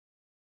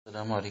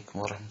السلام عليكم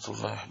ورحمة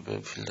الله،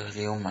 احبابي في الله.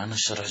 اليوم معنا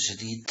شرح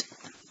جديد.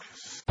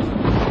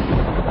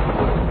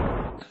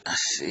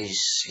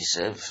 فيس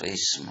حساب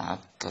فيس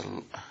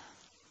معطل،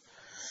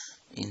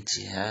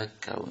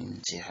 انتهاك أو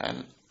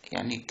انتحال،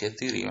 يعني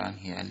كثير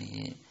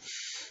يعني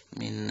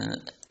من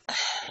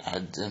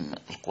عدم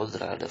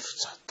القدرة على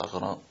فتح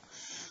الثغرة.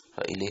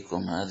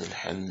 فإليكم هذا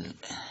الحل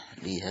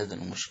لهذا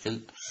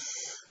المشكل.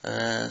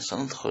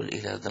 سندخل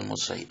إلى هذا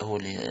الموضوع.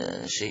 أول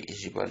شيء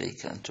يجب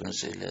عليك أن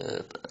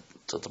تنزل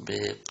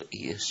تطبيق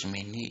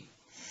ياسميني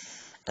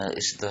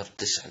إصدار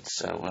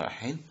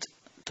 991،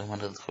 ثم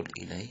ندخل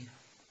إليه،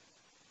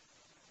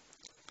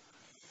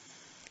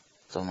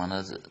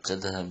 ثم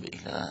تذهب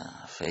إلى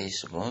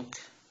فيسبوك،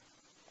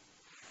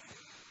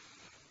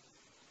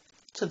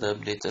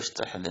 تذهب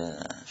لتفتح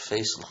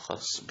الفيس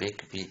الخاص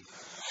بك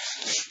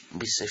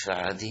بصفة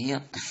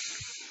عادية،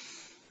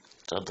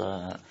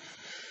 تضع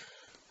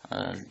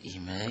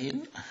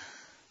الإيميل،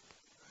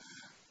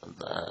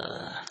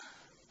 تضع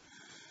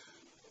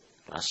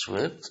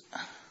باسورد،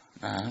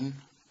 نعم،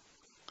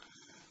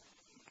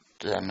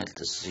 تعمل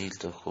تسجيل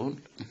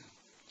دخول،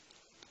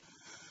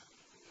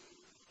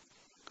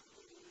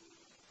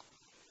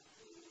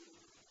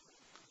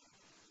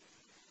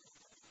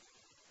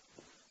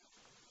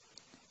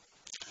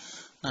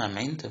 نعم.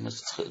 عندما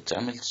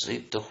تعمل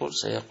تسجيل دخول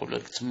سيقول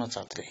لك تم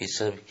تعطيل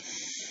حسابي.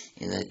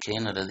 إذا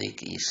كان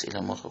لديك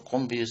أسئلة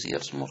قم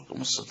بزيارة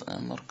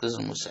مركز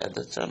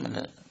المساعدة،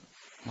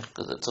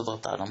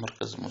 تضغط على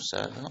مركز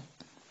المساعدة،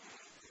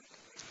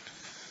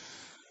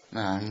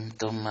 نعم.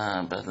 ثم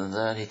بعد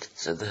ذلك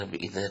تذهب،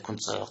 إذا كنت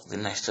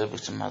تقضي حسابك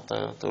تم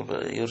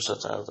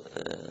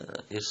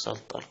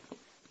إرسال طلب،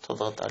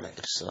 تضغط على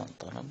إرسال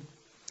طلب،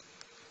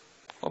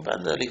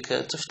 وبعد ذلك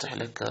تفتح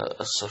لك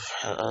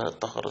الصفحة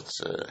ثغرة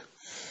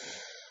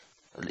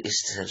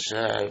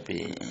الاسترجاع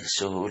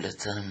بسهولة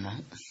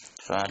تامة.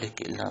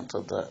 فعليك إلا أن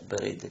تضع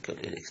بريدك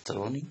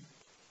الإلكتروني،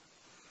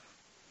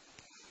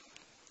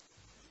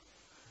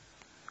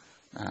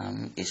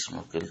 نعم،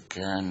 اسمك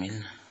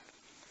الكامل،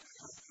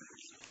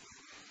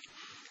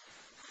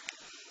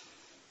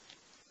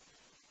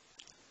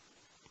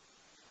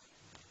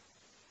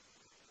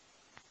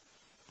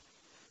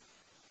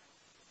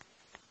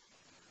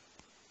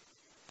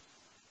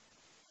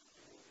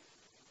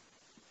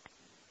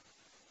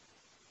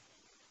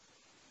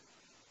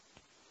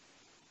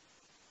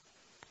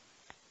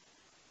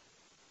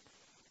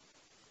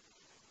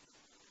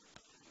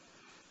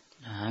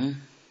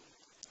 نعم.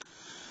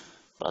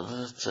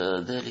 بعد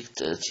ذلك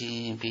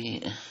تأتي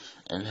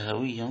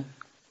بالهوية،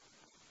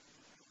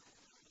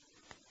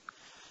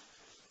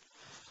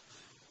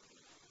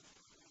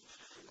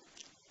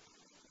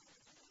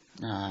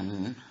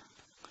 نعم.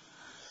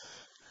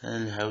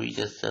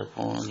 الهوية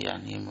تكون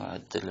يعني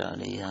معدل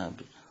عليها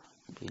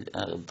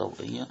بالآلة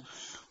الضوئية،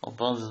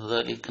 وبعد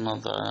ذلك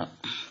نضع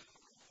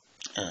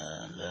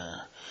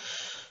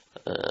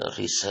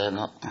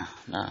الرسالة،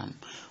 نعم.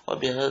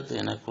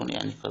 وبهذا نكون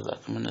يعني قد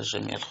أكملنا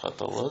جميع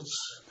الخطوات،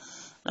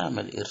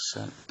 نعمل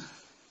إرسال.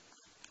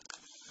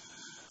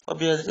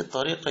 وبهذه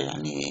الطريقة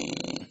يعني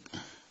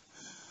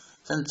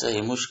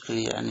تنتهي مشكل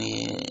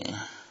يعني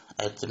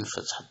عدم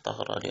فتح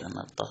الثغرة، لأن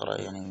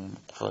الثغرة يعني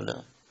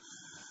مقفلة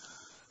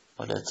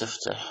ولا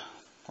تفتح.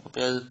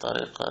 وبهذه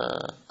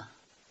الطريقة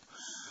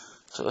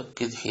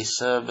تؤكد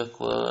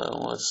حسابك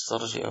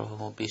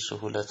وتسترجعه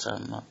بسهولة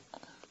تامة.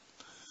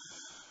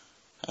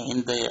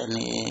 عند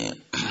يعني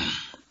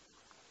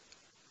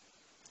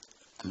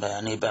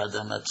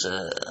بعدما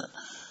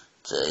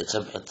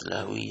تبعث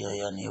الهوية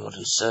يعني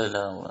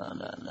والرسالة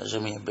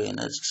وجميع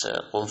بياناتك،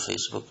 سيقوم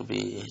فيسبوك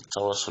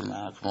بالتواصل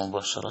معك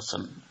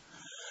مباشرة،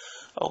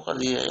 أو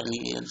قد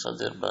يعني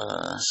ينتظر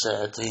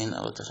ساعتين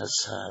أو 3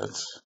 ساعات.